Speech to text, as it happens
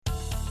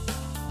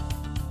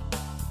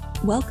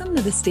Welcome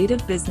to the State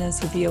of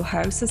Business with the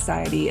Ohio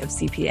Society of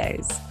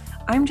CPAs.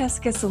 I'm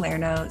Jessica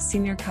Salerno,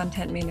 Senior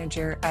Content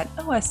Manager at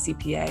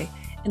OSCPA,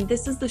 and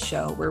this is the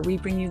show where we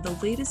bring you the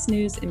latest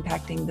news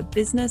impacting the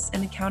business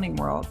and accounting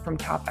world from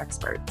top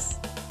experts.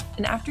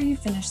 And after you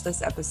finish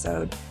this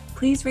episode,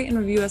 please rate and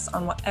review us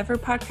on whatever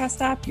podcast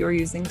app you're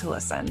using to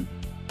listen.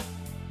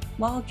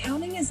 While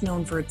accounting is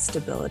known for its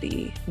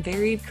stability,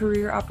 varied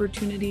career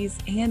opportunities,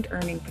 and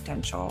earning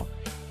potential,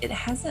 it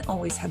hasn't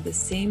always had the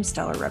same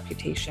stellar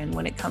reputation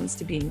when it comes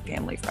to being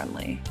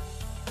family-friendly.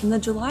 In the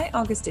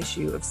July-August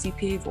issue of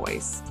CPA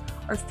Voice,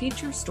 our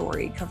feature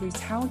story covers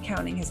how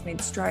accounting has made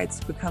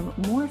strides to become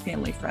more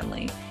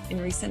family-friendly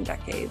in recent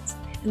decades,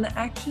 and the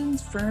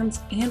actions firms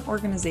and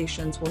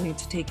organizations will need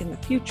to take in the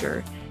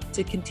future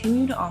to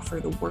continue to offer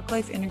the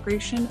work-life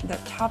integration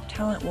that top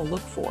talent will look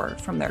for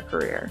from their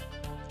career.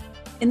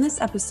 In this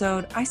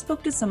episode, I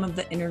spoke to some of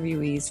the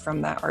interviewees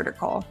from that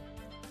article.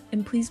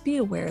 And please be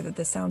aware that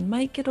the sound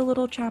might get a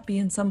little choppy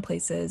in some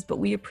places,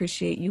 but we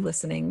appreciate you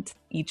listening to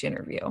each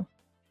interview.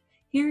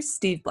 Here's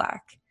Steve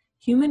Black,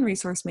 Human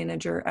Resource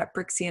Manager at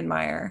Brixey and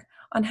Meyer,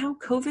 on how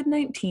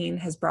COVID-19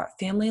 has brought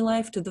family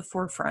life to the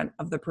forefront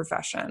of the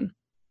profession.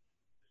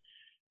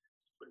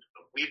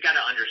 We've got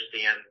to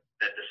understand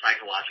that the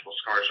psychological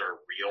scars are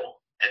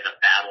real and the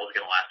battle is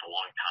going to last a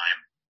long time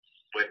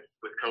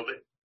with COVID.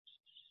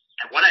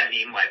 And what I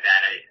mean by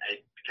that, I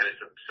kind of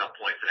some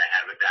points that I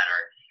had with that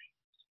are,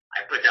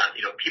 I put down,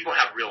 people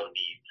have real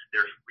needs.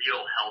 There's real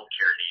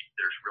healthcare needs.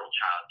 There's real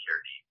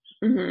childcare needs.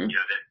 Mm-hmm.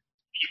 That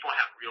people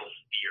have real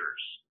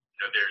fears.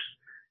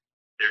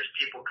 There's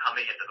people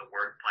coming into the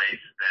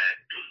workplace that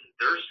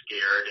they're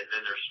scared, and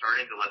then they're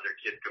starting to let their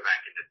kids go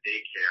back into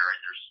daycare, and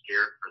they're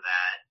scared for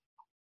that,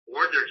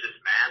 or they're just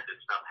mad that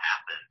stuff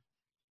happened.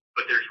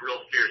 But there's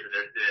real fears, and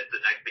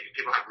the next thing is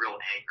people have real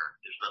anger.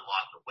 There's been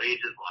loss of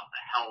wages, loss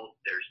of health.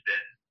 There's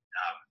been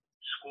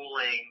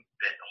schooling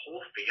that the whole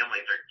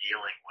families are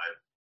dealing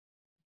with.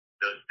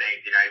 Those things,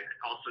 I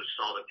also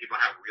saw that people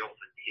have real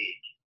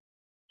fatigue.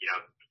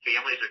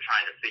 Families are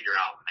trying to figure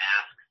out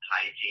masks,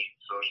 hygiene,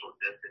 social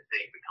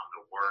distancing, to come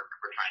to work.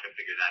 We're trying to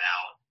figure that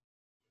out.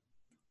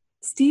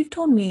 Steve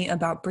told me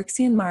about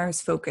Brixey and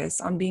Meyer's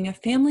focus on being a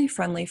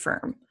family-friendly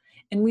firm,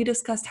 and we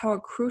discussed how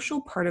a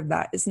crucial part of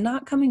that is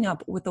not coming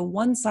up with a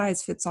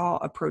one-size-fits-all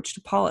approach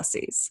to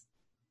policies.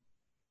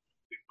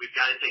 We've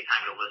got to take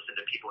time to listen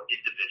to people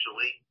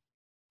individually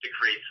to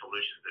create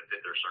solutions that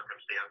fit their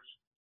circumstance.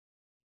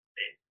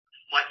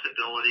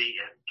 Flexibility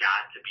has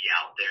got to be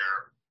out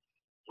there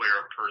where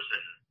a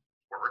person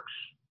works,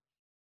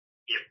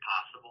 if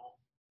possible.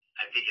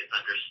 I think it's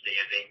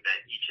understanding that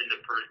each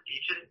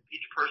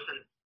person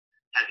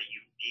has a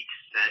unique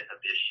set of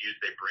issues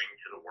they bring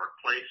to the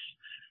workplace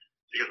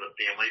because of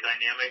family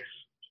dynamics.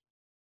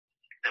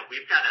 And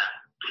we've got to,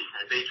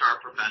 as HR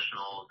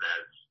professionals,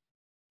 as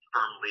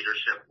firm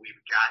leadership, we've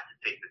got to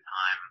take the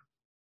time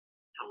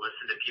to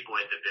listen to people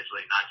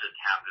individually, not just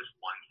have this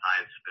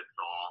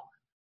one-size-fits-all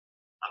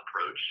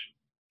approach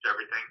to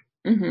everything.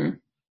 Mm-hmm.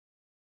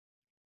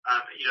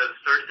 The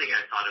third thing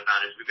I thought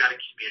about is we've got to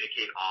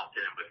communicate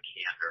often and with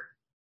candor.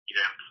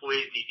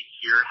 Employees need to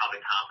hear how the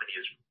company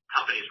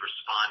is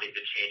responding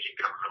to changing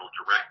governmental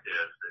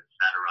directives, et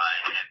cetera,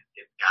 and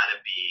it's got to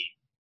be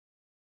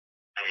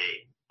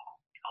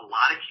a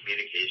lot of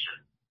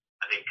communication,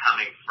 I think,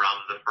 coming from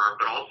the firm,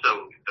 but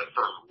also the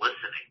firm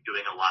listening,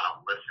 doing a lot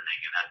of listening,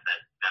 and that's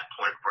that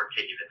point for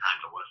taking the time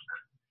to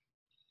listen.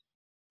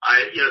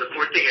 The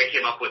fourth thing I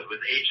came up with was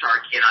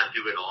HR cannot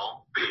do it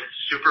all.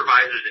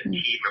 Supervisors and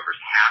team members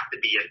have to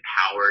be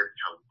empowered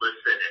to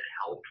listen and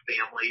help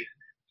families,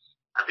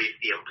 at least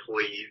the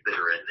employees that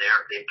are in there.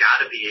 They've got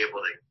to be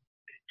able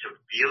to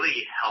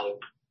really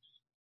help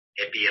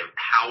and be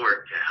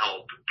empowered to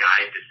help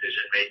guide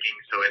decision making.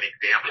 So an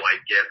example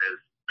I'd give is,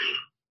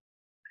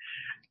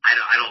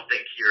 I don't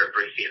think here at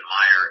Brixey and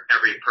Meyer,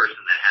 every person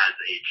that has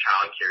a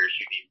child care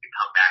issue needs to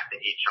come back to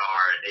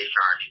HR and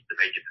HR needs to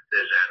make a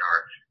decision or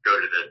go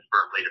to the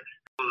firm leader.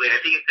 I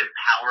think it's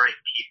empowering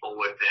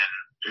people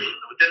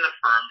within the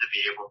firm to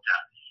be able to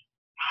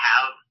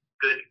have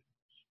good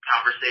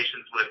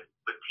conversations with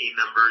team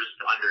members,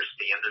 to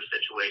understand their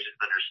situations,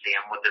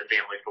 understand what their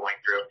family's going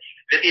through,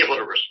 and be able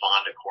to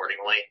respond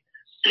accordingly.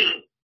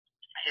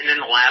 And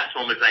then the last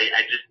one was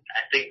I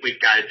think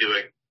we've got to do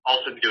a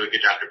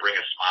good job to bring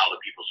a smile to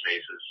people's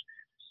faces.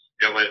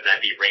 Whether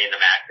that be random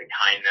acts of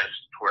kindness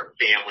toward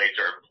families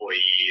or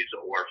employees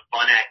or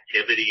fun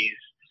activities,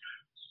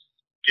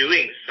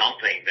 doing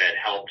something that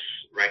helps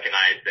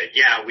recognize that,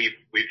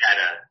 we've had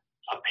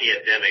a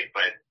pandemic,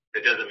 but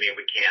that doesn't mean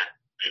we can't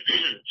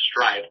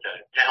strive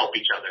to help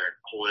each other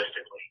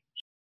holistically.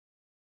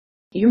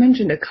 You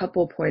mentioned a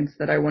couple points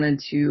that I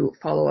wanted to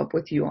follow up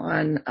with you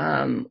on.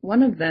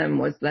 One of them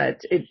was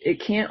that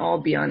it can't all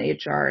be on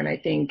HR, and I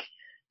think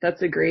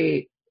that's a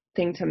great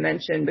thing to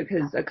mention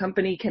because a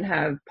company can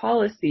have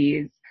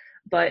policies,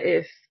 but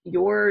if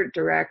your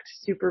direct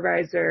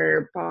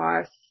supervisor,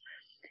 boss,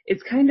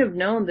 it's kind of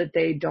known that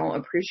they don't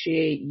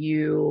appreciate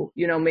you,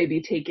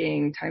 maybe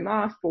taking time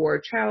off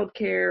for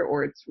childcare,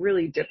 or it's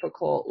really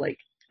difficult, like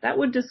that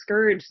would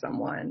discourage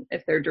someone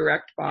if their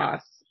direct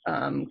boss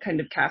kind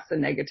of casts a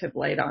negative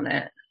light on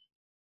it.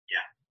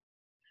 Yeah,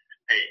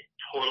 I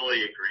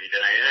totally agreed.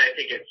 And I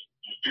think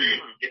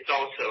it's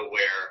also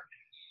where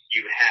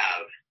you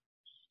have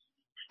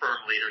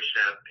firm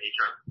leadership,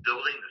 HR,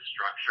 building the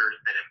structures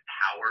that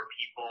empower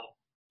people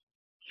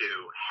to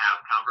have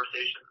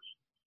conversations,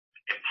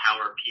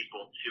 empower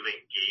people to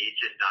engage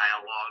in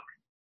dialogue.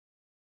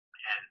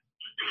 And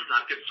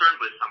I'm concerned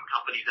with some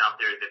companies out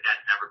there that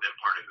that's never been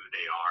part of who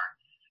they are.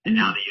 And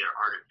now they either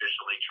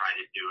artificially try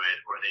to do it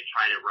or they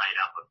try to write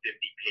up a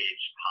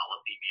 50-page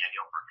policy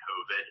manual for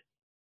COVID.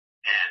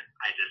 And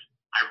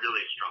I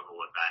really struggle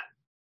with that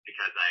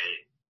because I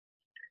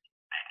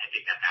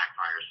think that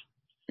backfires.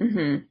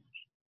 Mm-hmm.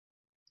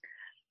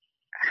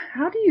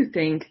 How do you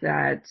think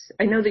that,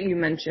 I know that you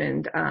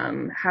mentioned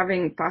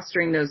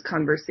fostering those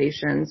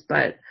conversations,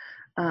 but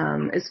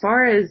as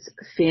far as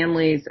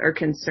families are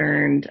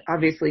concerned,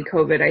 obviously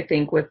COVID, I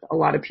think with a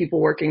lot of people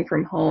working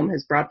from home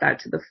has brought that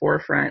to the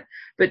forefront.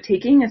 But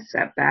taking a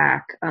step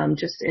back,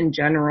 just in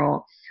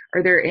general,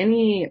 are there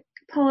any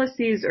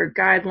policies or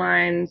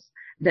guidelines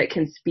that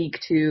can speak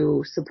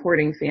to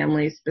supporting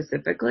families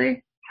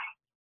specifically?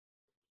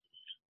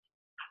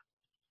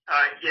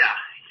 Yeah.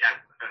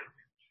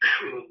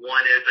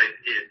 One is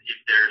if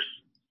there's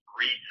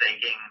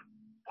rethinking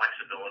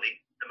flexibility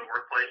in the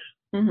workplace.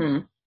 Mm-hmm.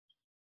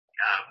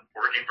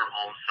 Working from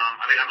home,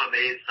 I'm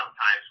amazed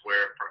sometimes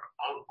where for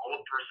all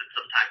a person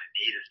sometimes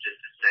needs is just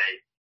to say,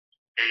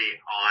 hey,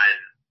 on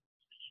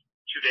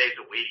 2 days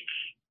a week,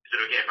 is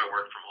it okay if I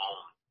work from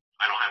home?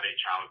 I don't have any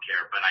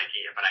childcare, but I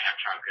have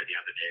childcare the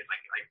other days.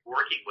 Like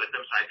working with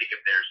them. So I think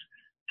if there's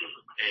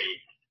a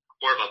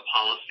more of a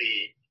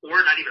policy,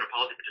 or not even a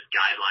policy, but just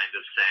guidelines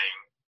of saying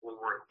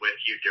we'll work with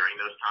you during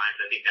those times.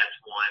 I think that's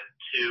one.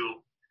 Two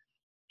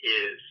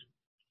is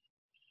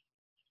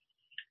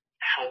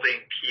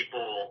helping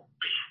people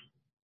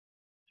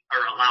or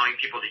allowing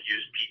people to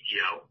use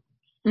PTO.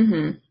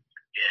 Mm-hmm.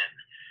 And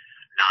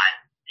not,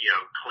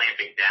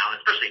 clamping down,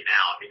 especially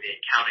now in the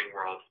accounting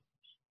world,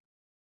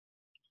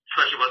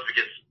 especially once we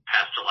get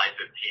past July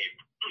 15th,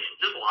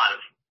 there's a lot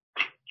of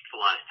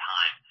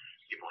time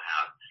people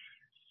have.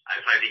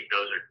 So I think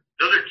those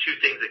are two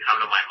things that come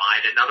to my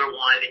mind. Another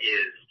one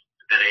is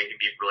that I can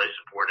be really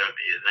supportive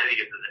is, I think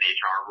it's an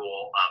HR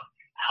rule of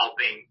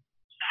helping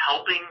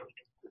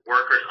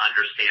workers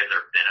understand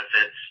their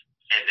benefits,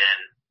 and then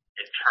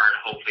in turn,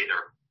 hopefully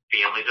their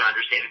families are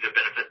understanding their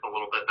benefits a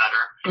little bit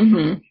better.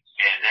 Mm-hmm.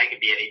 And that can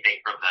be anything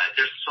from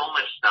there's so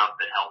much stuff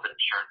that health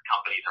insurance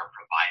companies are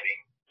providing,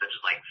 such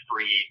as like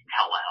free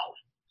telehealth.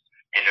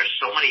 And there's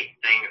so many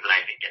things that I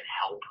think can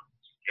help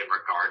in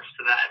regards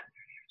to that.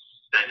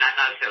 That not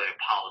necessarily a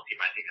policy,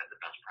 but I think that's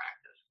the best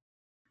practice.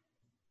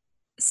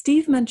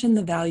 Steve mentioned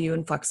the value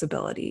in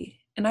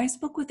flexibility, and I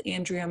spoke with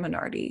Andrea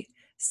Meinardi,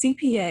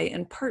 CPA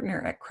and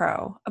partner at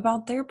Crowe,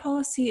 about their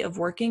policy of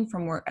working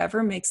from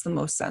wherever makes the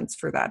most sense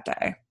for that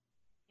day.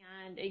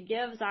 And it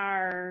gives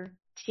our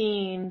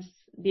teams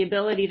the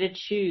ability to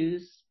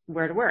choose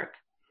where to work.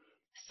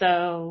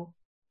 So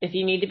if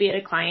you need to be at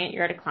a client,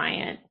 you're at a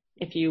client.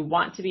 If you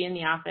want to be in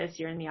the office,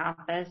 you're in the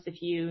office.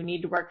 If you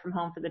need to work from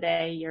home for the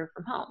day, you're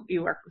from home.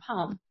 You work from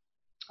home,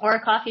 or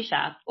a coffee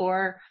shop,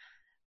 or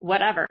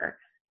whatever.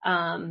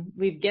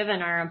 We've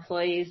given our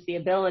employees the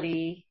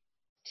ability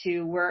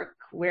to work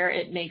where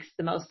it makes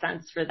the most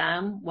sense for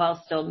them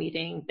while still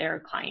meeting their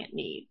client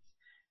needs.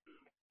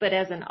 But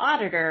as an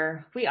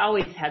auditor, we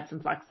always had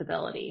some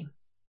flexibility.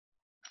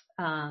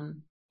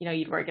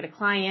 You'd work at a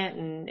client,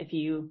 and if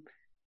you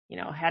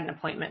had an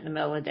appointment in the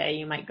middle of the day,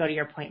 you might go to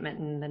your appointment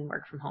and then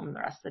work from home the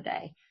rest of the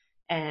day.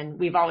 And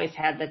we've always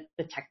had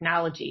the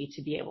technology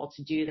to be able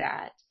to do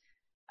that.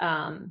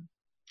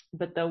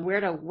 But the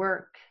where to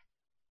work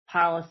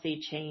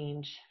policy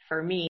change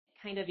for me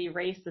kind of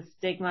erased the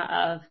stigma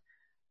of,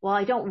 well,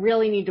 I don't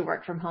really need to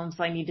work from home,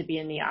 so I need to be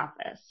in the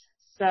office.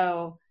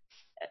 So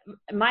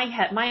my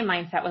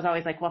mindset was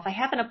always like, well, if I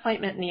have an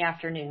appointment in the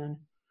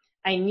afternoon,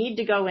 I need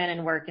to go in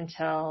and work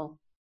until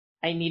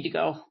I need to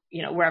go,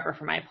 wherever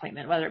for my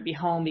appointment, whether it be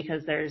home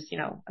because there's,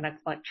 an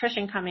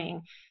electrician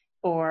coming,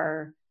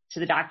 or to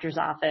the doctor's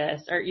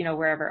office, or,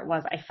 wherever it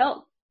was. I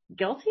felt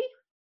guilty,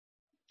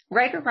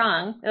 right or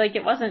wrong. Like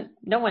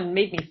no one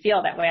made me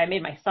feel that way. I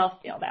made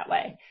myself feel that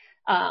way.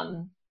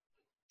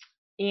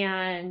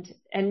 And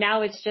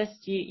now it's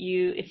just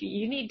if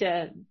you need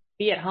to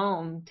be at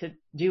home to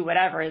do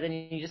whatever, then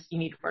you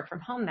need to work from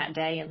home that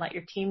day and let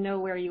your team know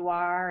where you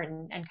are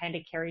and kind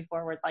of carry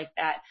forward like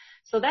that.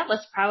 So that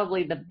was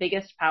probably the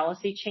biggest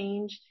policy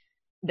change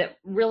that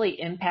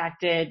really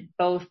impacted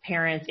both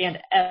parents and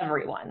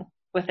everyone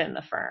within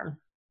the firm.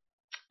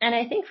 And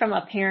I think from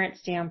a parent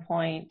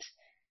standpoint,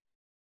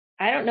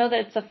 I don't know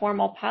that it's a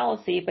formal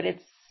policy, but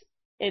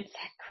it's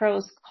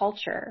Crowe's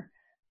culture.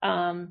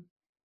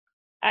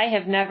 I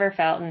have never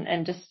felt,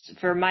 and just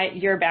for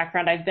your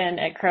background, I've been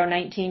at Crowe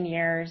 19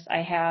 years.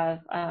 I have,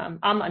 I'm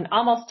an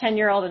almost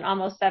 10-year-old and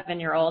almost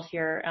 7-year-old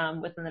here.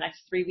 Within the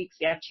next 3 weeks,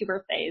 we have 2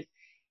 birthdays.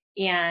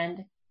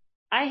 And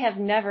I have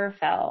never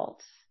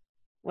felt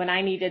when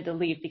I needed to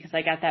leave because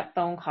I got that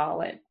phone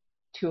call at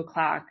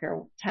 2:00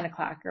 or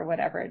 10:00 or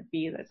whatever it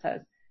be that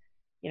says,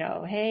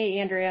 hey,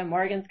 Andrea,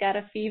 Morgan's got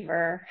a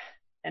fever.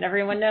 And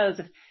everyone knows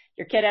if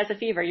your kid has a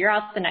fever, you're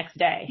out the next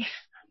day.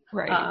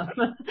 Right.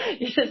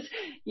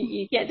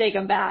 You can't take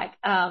them back.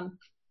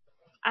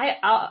 I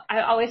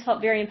always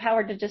felt very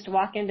empowered to just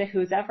walk into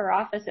whoever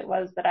office it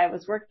was that I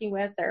was working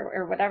with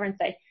or whatever and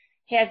say,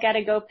 hey, I've got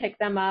to go pick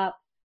them up,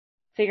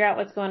 figure out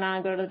what's going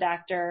on, go to the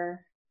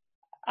doctor.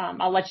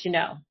 I'll let you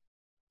know.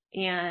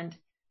 And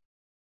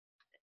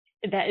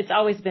that it's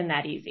always been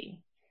that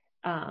easy.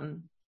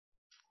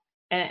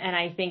 And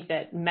I think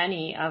that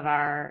many of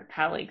our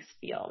colleagues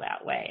feel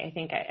that way. I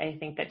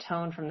think the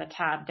tone from the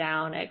top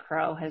down at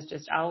Crowe has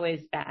just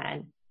always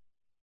been,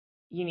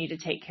 you need to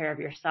take care of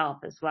yourself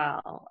as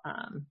well.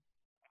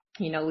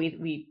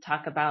 We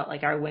talk about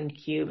like our win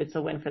cube. It's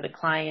a win for the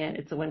client,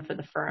 it's a win for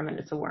the firm, and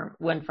it's a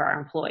win for our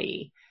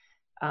employee.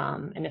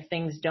 And if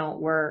things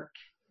don't work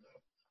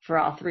for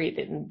all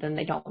three, then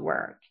they don't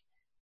work.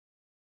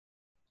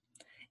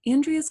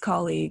 Andrea's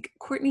colleague,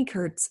 Courtney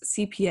Kurtz,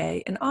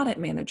 CPA and audit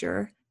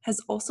manager, has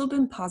also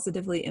been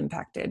positively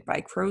impacted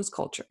by Crowe's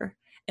culture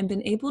and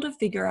been able to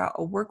figure out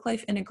a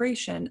work-life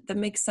integration that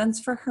makes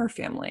sense for her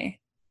family.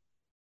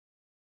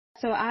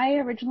 So I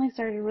originally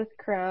started with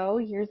Crowe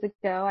years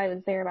ago. I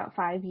was there about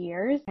 5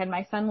 years. I had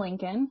my son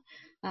Lincoln.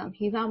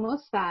 He's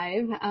almost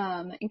 5.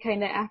 And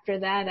kind of after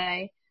that,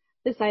 I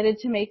decided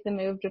to make the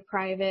move to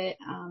private.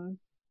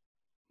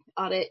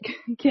 Audit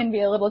can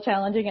be a little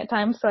challenging at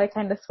times, so I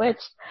kind of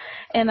switched.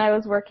 And I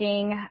was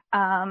working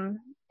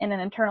in an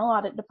internal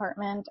audit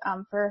department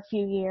for a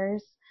few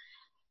years,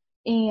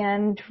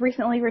 and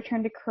recently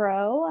returned to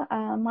Crowe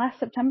last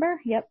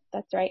September. Yep,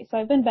 that's right. So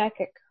I've been back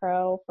at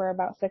Crowe for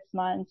about 6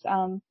 months.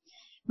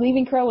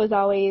 Leaving Crowe was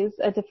always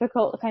a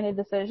difficult kind of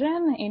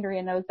decision.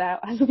 Andrea knows that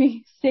as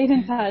we stayed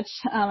in touch.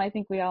 I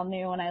think we all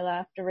knew when I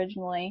left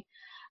originally.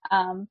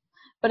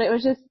 But it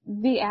was just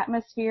the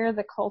atmosphere,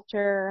 the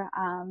culture,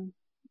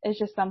 is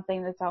just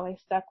something that's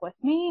always stuck with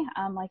me.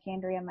 Like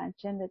Andrea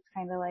mentioned, it's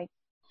kind of like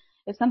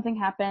if something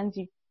happens,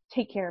 you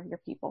take care of your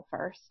people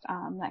first.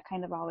 That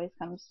kind of always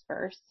comes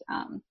first.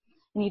 And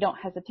you don't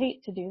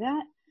hesitate to do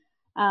that.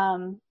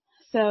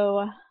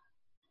 So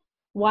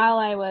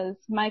while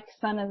my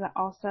son is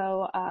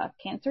also a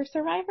cancer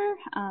survivor.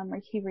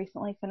 He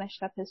recently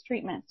finished up his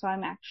treatment. So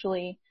I'm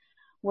actually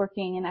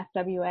working in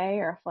FWA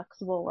or a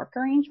flexible work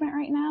arrangement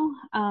right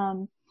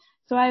now.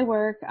 So I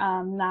work,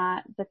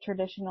 not the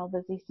traditional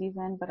busy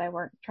season, but I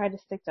try to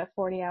stick to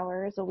 40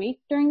 hours a week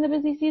during the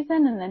busy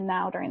season. And then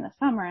now during the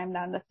summer, I'm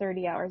down to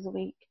 30 hours a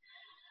week.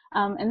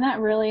 And that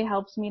really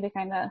helps me to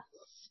kind of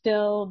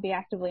still be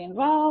actively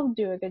involved,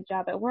 do a good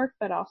job at work,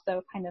 but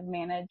also kind of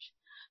manage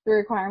the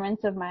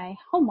requirements of my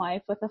home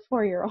life with a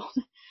 4-year-old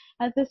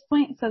at this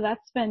point. So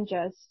that's been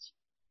just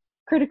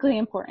critically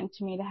important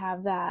to me to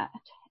have that.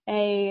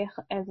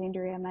 As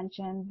Andrea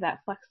mentioned,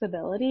 that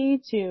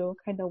flexibility to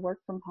kind of work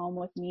from home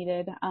with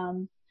needed.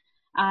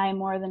 I,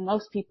 more than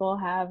most people,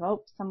 have,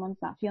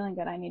 someone's not feeling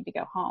good, I need to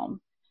go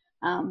home.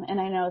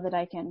 And I know that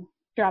I can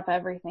drop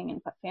everything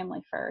and put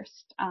family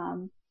first.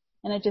 And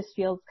it just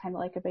feels kind of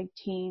like a big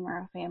team or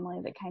a family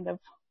that kind of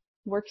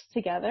works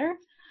together.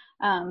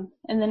 And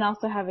then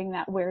also having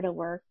that where to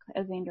work,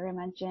 as Andrea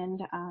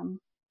mentioned,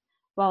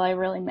 while I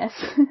really miss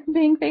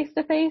being face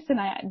to face,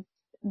 and I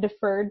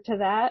deferred to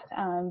that,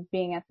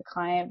 being at the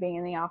client, being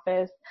in the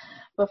office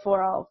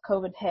before all of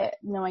COVID hit,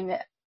 knowing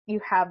that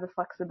you have the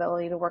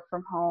flexibility to work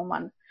from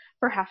home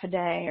for half a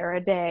day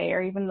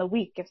or even the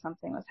week if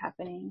something was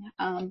happening.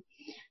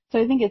 So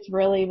I think it's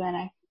really been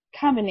a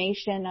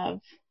combination of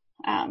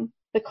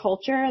the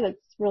culture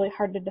that's really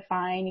hard to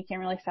define. You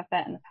can't really set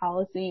that in the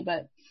policy,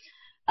 but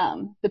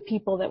the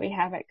people that we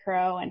have at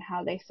Crowe and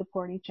how they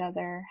support each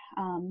other,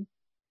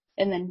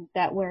 and then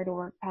that where to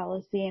work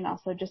policy, and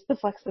also just the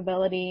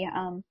flexibility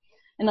and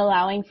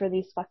allowing for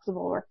these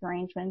flexible work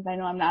arrangements. I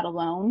know I'm not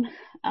alone.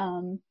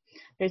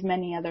 There's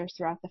many others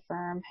throughout the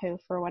firm who,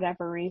 for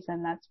whatever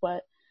reason, that's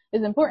what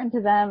is important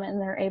to them, and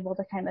they're able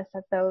to kind of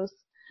set those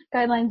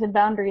guidelines and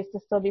boundaries to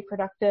still be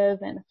productive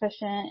and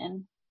efficient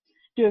and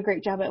do a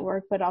great job at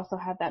work, but also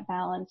have that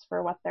balance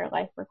for what their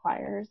life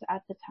requires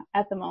at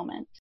the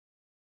moment.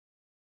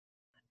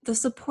 The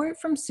support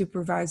from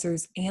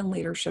supervisors and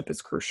leadership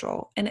is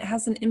crucial, and it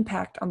has an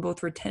impact on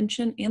both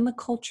retention and the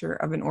culture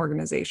of an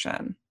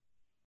organization.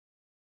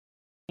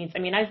 I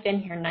mean, I've been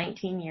here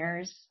 19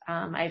 years.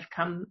 I've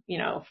come,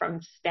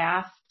 from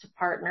staff to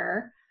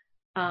partner.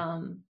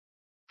 And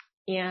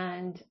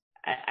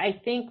I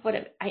think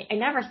I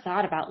never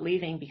thought about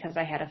leaving because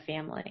I had a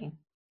family.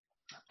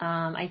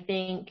 I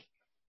think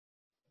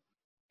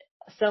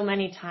so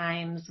many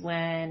times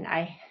when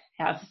I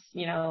have,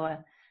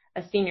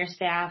 a senior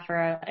staff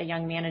or a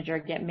young manager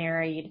get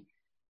married,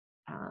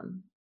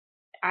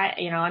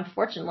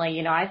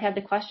 unfortunately, I've had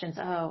the questions,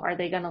 are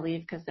they going to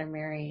leave because they're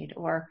married?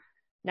 Or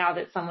now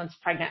that someone's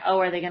pregnant,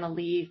 are they going to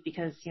leave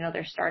because,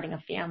 they're starting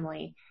a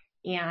family?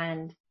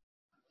 And,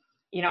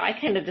 I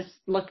kind of just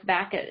look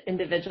back at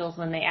individuals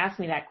when they ask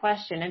me that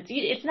question. And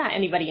it's not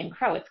anybody in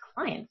Crowe, it's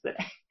clients that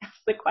ask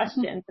the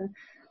questions. And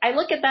I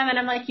look at them and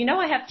I'm like,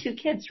 I have 2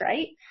 kids,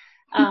 right?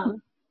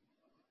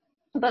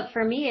 But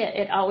for me,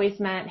 it always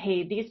meant,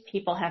 hey, these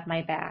people have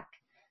my back.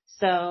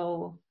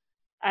 So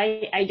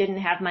I didn't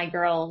have my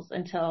girls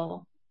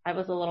until I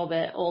was a little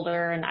bit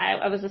older, and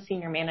I was a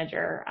senior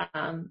manager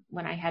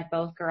when I had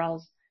both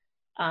girls.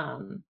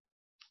 And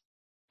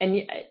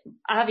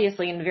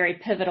obviously in a very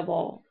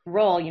pivotal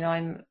role,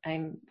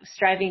 I'm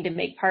striving to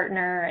make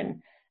partner,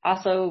 and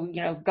also,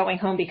 going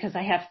home because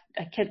I have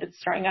a kid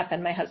that's growing up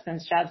and my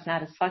husband's job's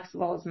not as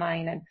flexible as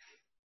mine. And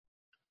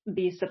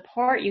the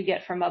support you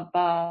get from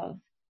above,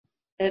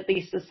 at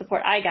least the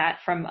support I got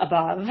from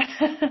above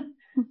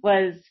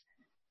was,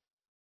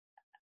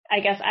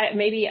 I guess,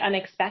 maybe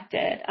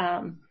unexpected.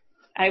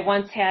 I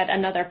once had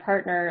another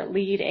partner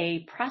lead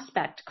a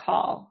prospect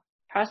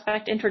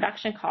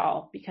introduction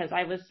call, because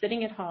I was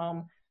sitting at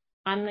home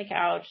on the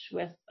couch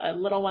with a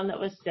little one that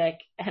was sick.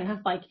 And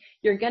I'm like,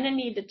 you're going to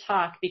need to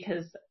talk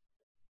because,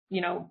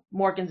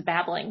 Morgan's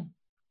babbling,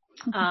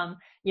 and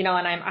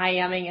I'm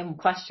IMing him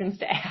questions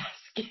to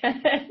ask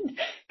and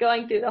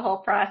going through the whole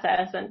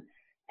process.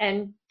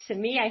 And to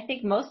me, I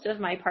think most of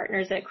my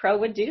partners at Crowe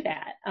would do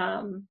that.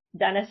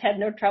 Dennis had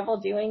no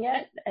trouble doing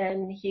it,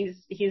 and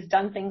he's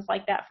done things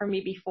like that for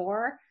me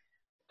before.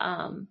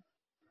 And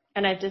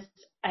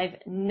I've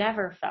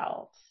never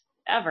felt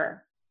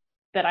ever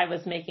that I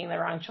was making the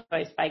wrong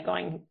choice by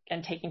going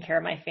and taking care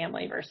of my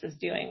family versus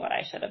doing what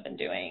I should have been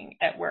doing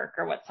at work,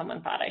 or what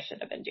someone thought I should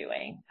have been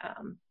doing.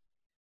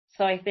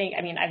 So I think,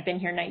 I've been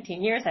here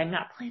 19 years. I'm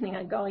not planning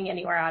on going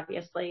anywhere,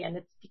 obviously. And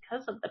it's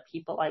because of the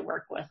people I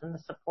work with and the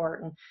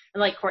support. And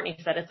like Courtney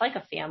said, it's like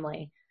a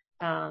family.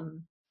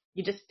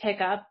 You just pick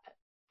up,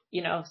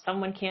 if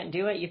someone can't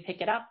do it, you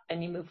pick it up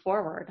and you move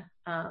forward.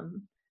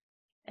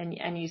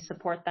 And you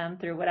support them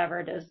through whatever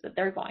it is that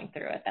they're going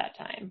through at that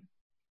time.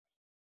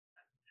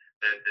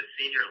 The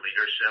senior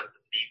leadership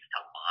needs to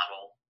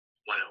model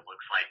what it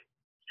looks like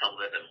to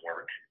live and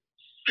work.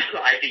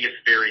 So I think it's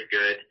very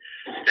good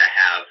to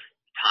have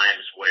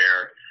times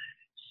where,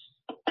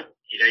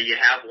 you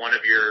have one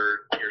of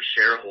your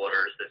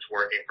shareholders that's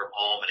working from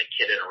home and a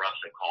kid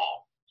interrupts a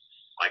call.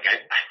 Like,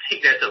 I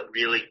think that's a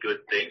really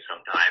good thing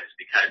sometimes,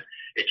 because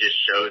it just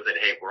shows that,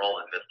 hey, we're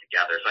all in this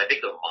together. So I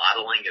think the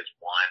modeling is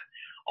one.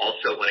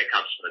 Also, when it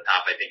comes to the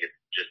top, I think it's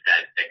just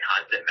that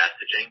constant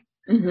messaging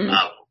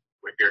of,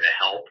 we're here to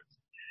help.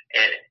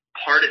 And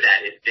part of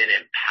that has been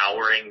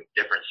empowering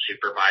different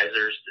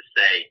supervisors to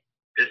say,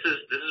 this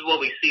is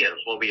what we see and this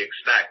is what we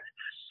expect.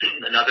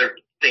 Another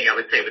thing I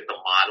would say with the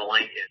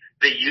modeling is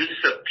the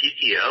use of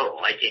PTO,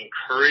 like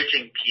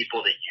encouraging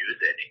people to use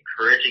it,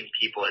 encouraging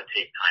people to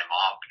take time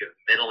off, because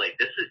mentally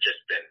this has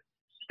just been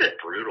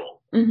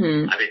brutal.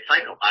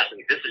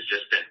 Psychologically, this has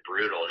just been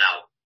brutal.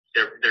 Now,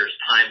 there's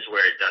times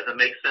where it doesn't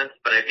make sense,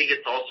 but I think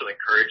it's also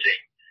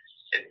encouraging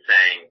and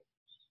saying,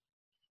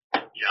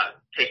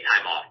 take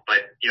time off.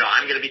 But,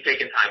 I'm going to be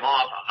taking time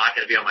off. I'm not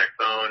going to be on my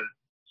phone.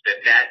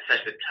 That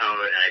sets the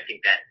tone, and I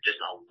think that just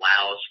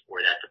allows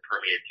for that to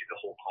permeate through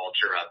the whole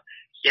culture of,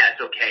 yeah, it's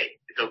okay.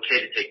 It's okay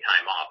to take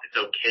time off. It's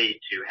okay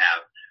to have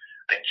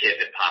a kid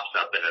that pops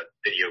up in a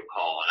video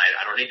call, and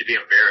I don't need to be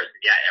embarrassed.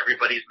 Yeah,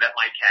 everybody's met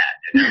my cat.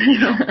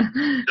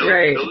 And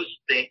Right. Those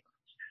things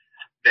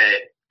that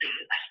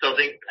I still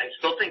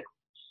think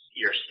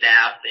your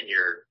staff and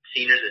your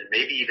seniors and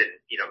maybe even,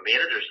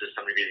 managers to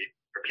some degree,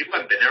 for people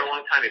who have been there a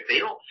long time, if they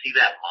don't see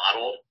that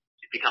modeled,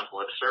 it becomes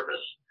lip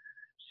service.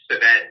 So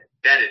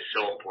that is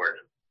so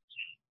important.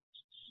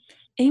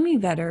 Amy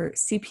Vetter,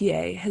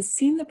 CPA, has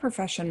seen the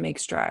profession make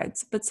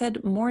strides, but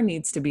said more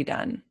needs to be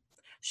done.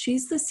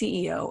 She's the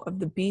CEO of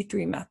the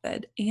B3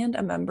 Method and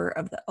a member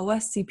of the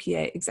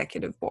OSCPA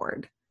Executive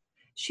Board.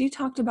 She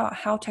talked about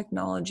how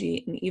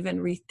technology and even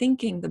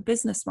rethinking the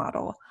business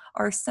model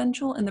are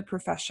essential in the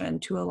profession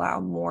to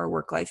allow more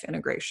work-life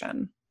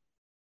integration.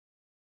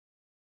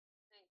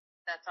 I think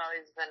that's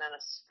always been a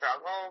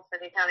struggle for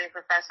the accounting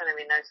profession.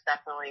 There's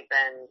definitely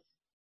been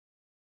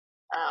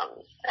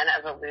an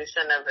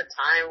evolution of a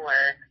time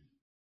where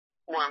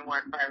more and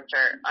more firms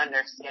are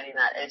understanding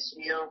that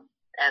issue,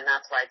 and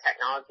that's why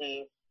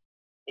technology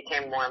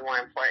became more and more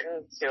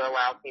important to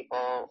allow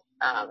people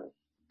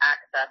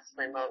access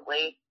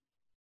remotely.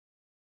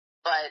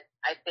 But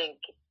I think,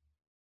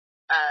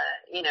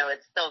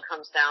 it still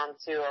comes down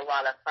to a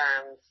lot of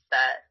firms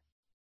that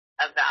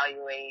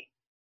evaluate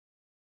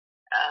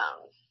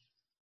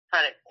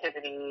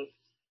productivity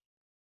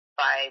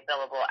by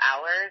billable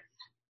hours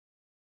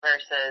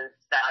versus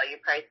value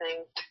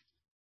pricing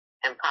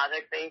and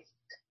project-based,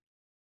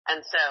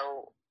 and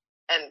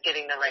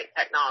getting the right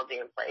technology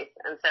in place.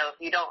 And so if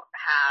you don't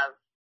have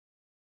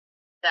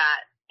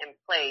that in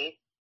place,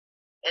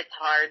 it's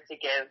hard to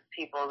give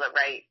people the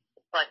right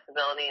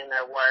flexibility in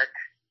their work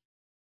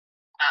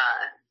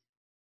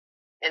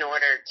in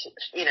order to,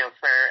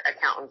 for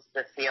accountants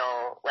to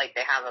feel like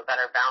they have a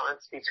better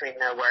balance between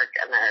their work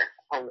and their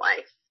home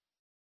life.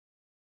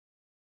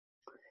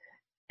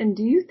 And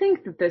do you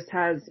think that this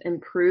has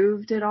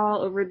improved at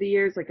all over the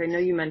years? Like, I know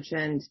you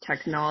mentioned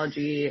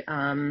technology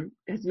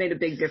has made a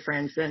big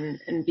difference in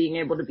being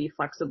able to be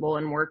flexible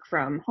and work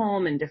from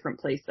home in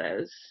different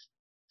places.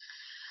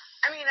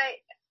 I mean,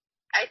 I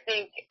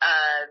think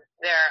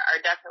there are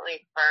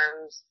definitely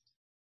firms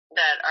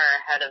that are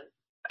ahead of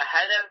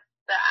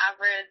the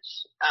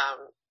average,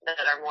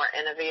 that are more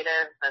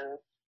innovative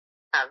and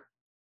have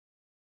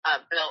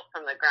built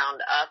from the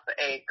ground up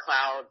a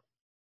cloud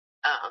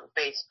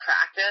based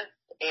practice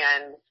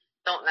and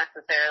don't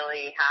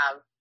necessarily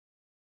have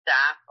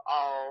staff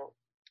all,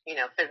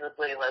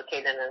 physically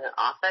located in an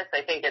office.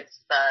 I think it's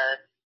the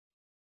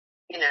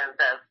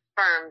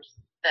firms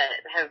that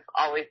have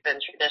always been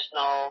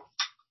traditional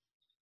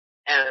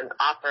and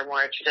offer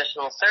more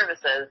traditional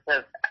services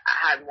have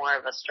had more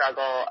of a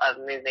struggle of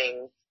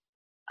moving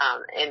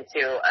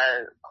into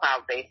a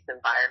cloud-based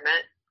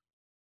environment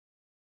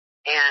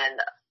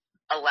and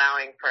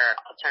allowing for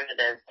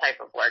alternative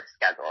type of work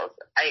schedules.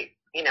 I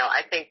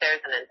think there's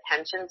an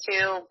intention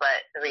to,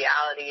 but the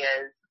reality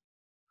is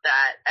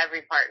that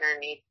every partner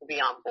needs to be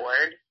on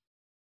board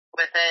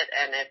with it.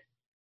 And if,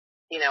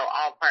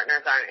 all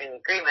partners aren't in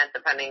agreement,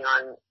 depending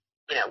on,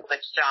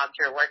 which jobs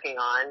you're working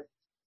on,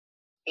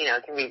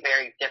 it can be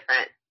very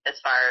different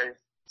as far as,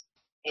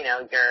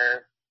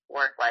 your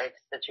work-life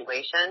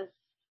situation.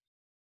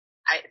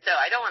 So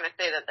I don't want to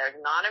say that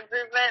there's not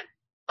improvement,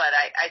 but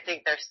I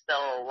think there's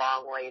still a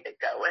long way to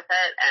go with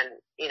it. And,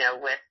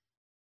 with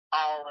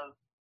all of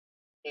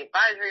the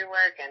advisory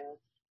work and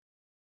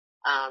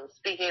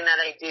speaking that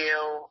I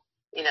do,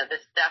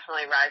 this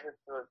definitely rises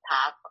to the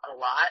top a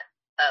lot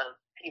of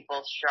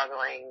people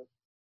struggling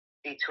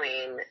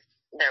between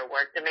their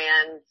work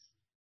demands,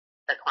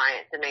 the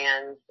client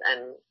demands,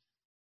 and,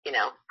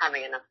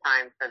 having enough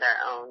time for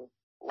their own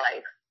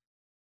life.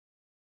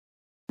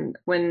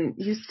 When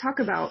you talk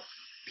about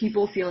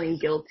people feeling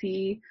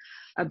guilty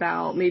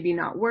about maybe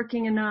not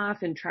working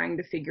enough and trying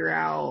to figure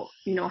out,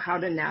 how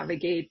to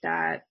navigate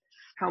that,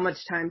 how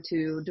much time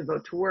to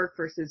devote to work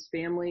versus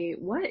family,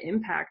 what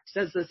impact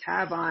does this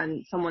have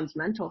on someone's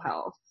mental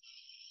health?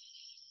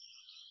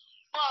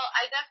 Well,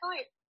 I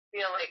definitely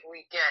feel like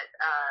we get,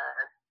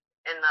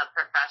 in the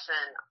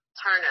profession,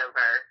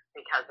 turnover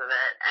because of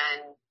it.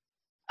 And,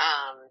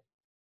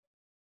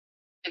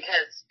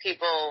 because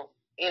people,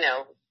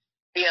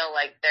 feel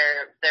like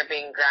they're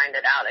being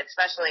grinded out,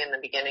 especially in the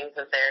beginnings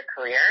of their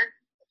career.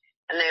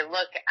 And they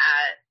look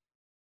at,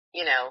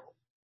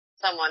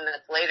 someone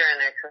that's later in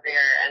their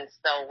career and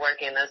still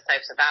working those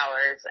types of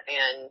hours,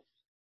 and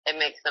it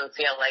makes them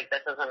feel like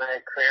this isn't a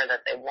career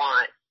that they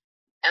want.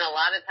 And a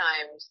lot of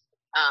times,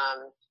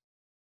 I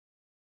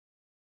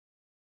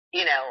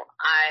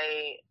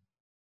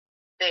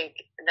think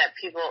that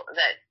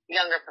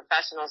younger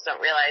professionals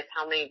don't realize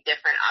how many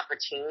different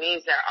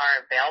opportunities there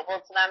are available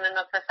to them in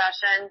the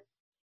profession,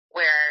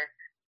 where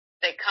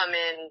they come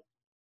in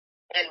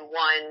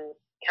one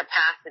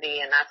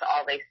capacity and that's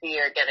all they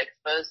see or get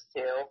exposed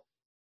to,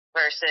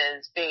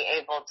 versus being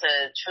able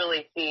to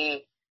truly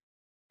see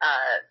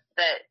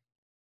that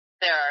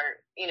there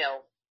are,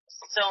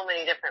 so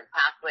many different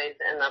pathways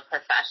in the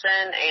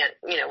profession, and,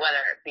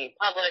 whether it be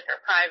public or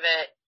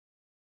private,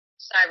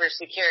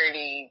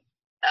 cybersecurity,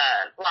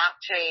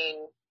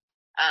 blockchain,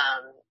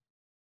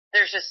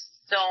 there's just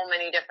so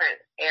many different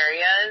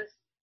areas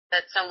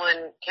that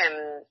someone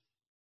can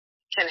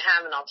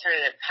have an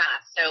alternative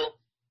path. So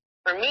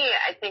for me,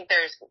 I think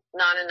there's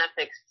not enough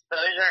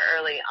exposure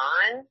early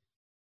on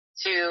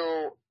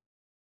to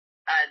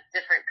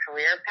different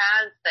career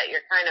paths, that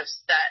you're kind of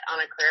set on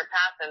a career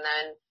path. And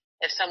then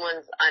if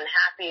someone's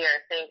unhappy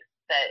or thinks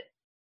that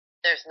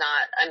there's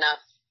not enough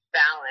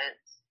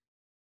balance,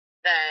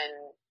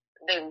 then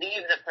they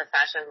leave the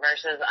profession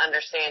versus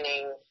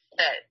understanding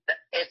that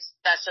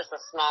that's just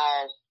a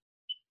small,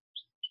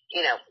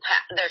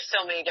 there's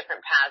so many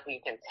different paths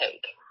you can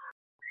take.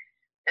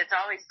 It's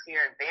always to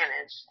your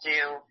advantage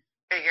to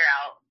figure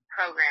out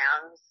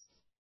programs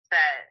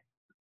that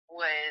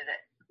would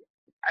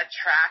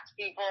attract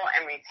people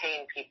and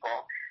retain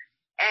people.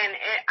 And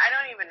I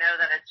don't even know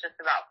that it's just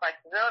about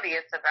flexibility.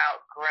 It's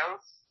about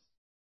growth.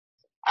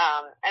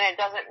 And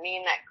it doesn't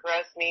mean that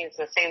growth means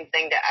the same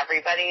thing to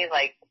everybody.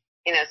 Like,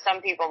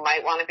 some people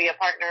might want to be a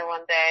partner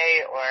one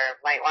day or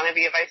might want to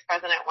be a vice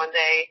president one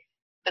day,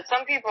 but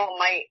some people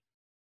might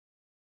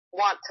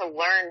want to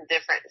learn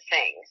different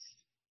things.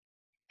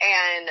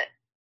 And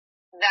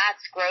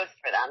that's growth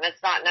for them.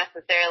 It's not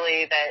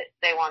necessarily that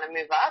they want to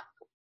move up,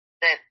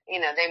 that,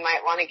 they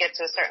might want to get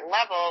to a certain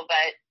level,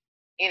 but,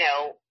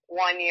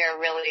 1 year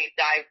really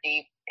dive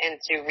deep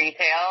into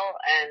retail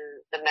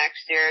and the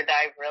next year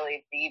dive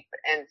really deep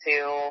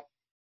into,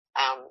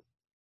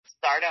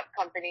 startup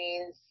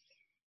companies.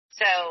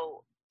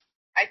 So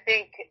I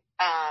think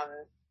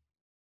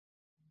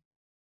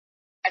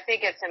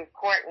it's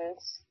important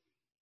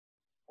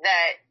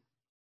that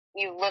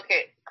you look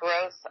at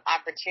growth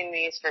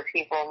opportunities for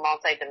people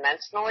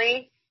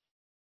multidimensionally.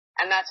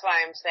 And that's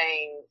why I'm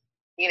saying,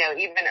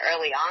 even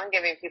early on,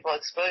 giving people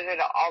exposure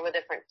to all the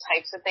different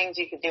types of things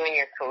you could do in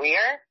your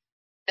career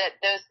that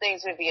those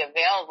things would be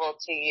available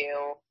to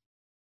you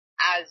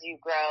as you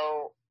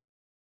grow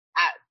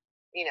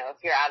if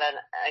you're at an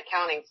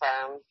accounting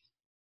firm,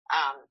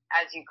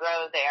 as you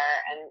grow there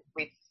and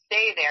we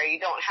stay there, you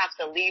don't have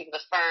to leave the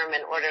firm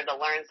in order to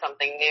learn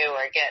something new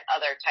or get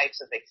other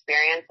types of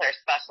experience or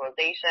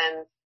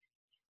specializations,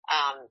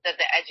 that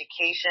the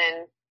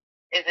education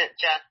isn't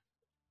just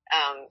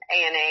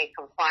ANA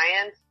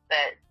compliance,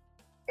 that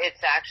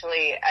it's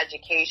actually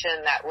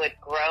education that would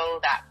grow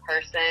that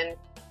person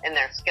in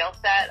their skill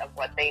set of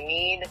what they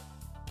need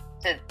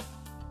to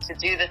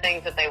do the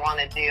things that they want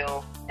to do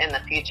in the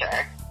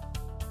future.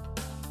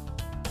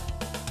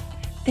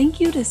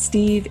 Thank you to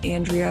Steve,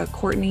 Andrea,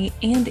 Courtney,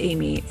 and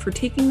Amy for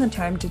taking the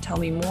time to tell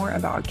me more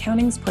about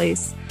accounting's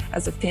place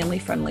as a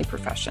family-friendly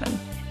profession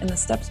and the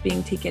steps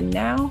being taken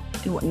now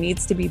and what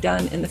needs to be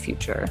done in the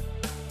future.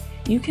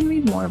 You can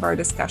read more of our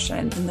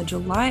discussion in the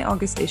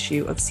July-August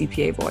issue of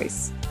CPA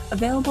Voice,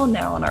 available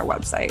now on our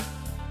website.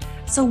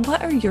 So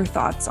what are your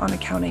thoughts on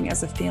accounting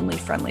as a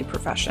family-friendly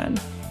profession?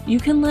 You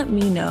can let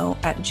me know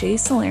at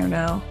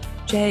jsalerno,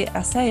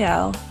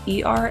 JSALERNO,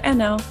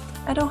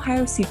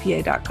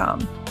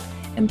 @ohiocpa.com.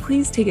 And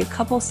please take a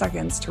couple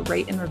seconds to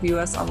rate and review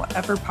us on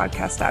whatever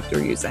podcast app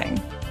you're using.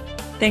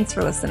 Thanks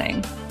for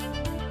listening.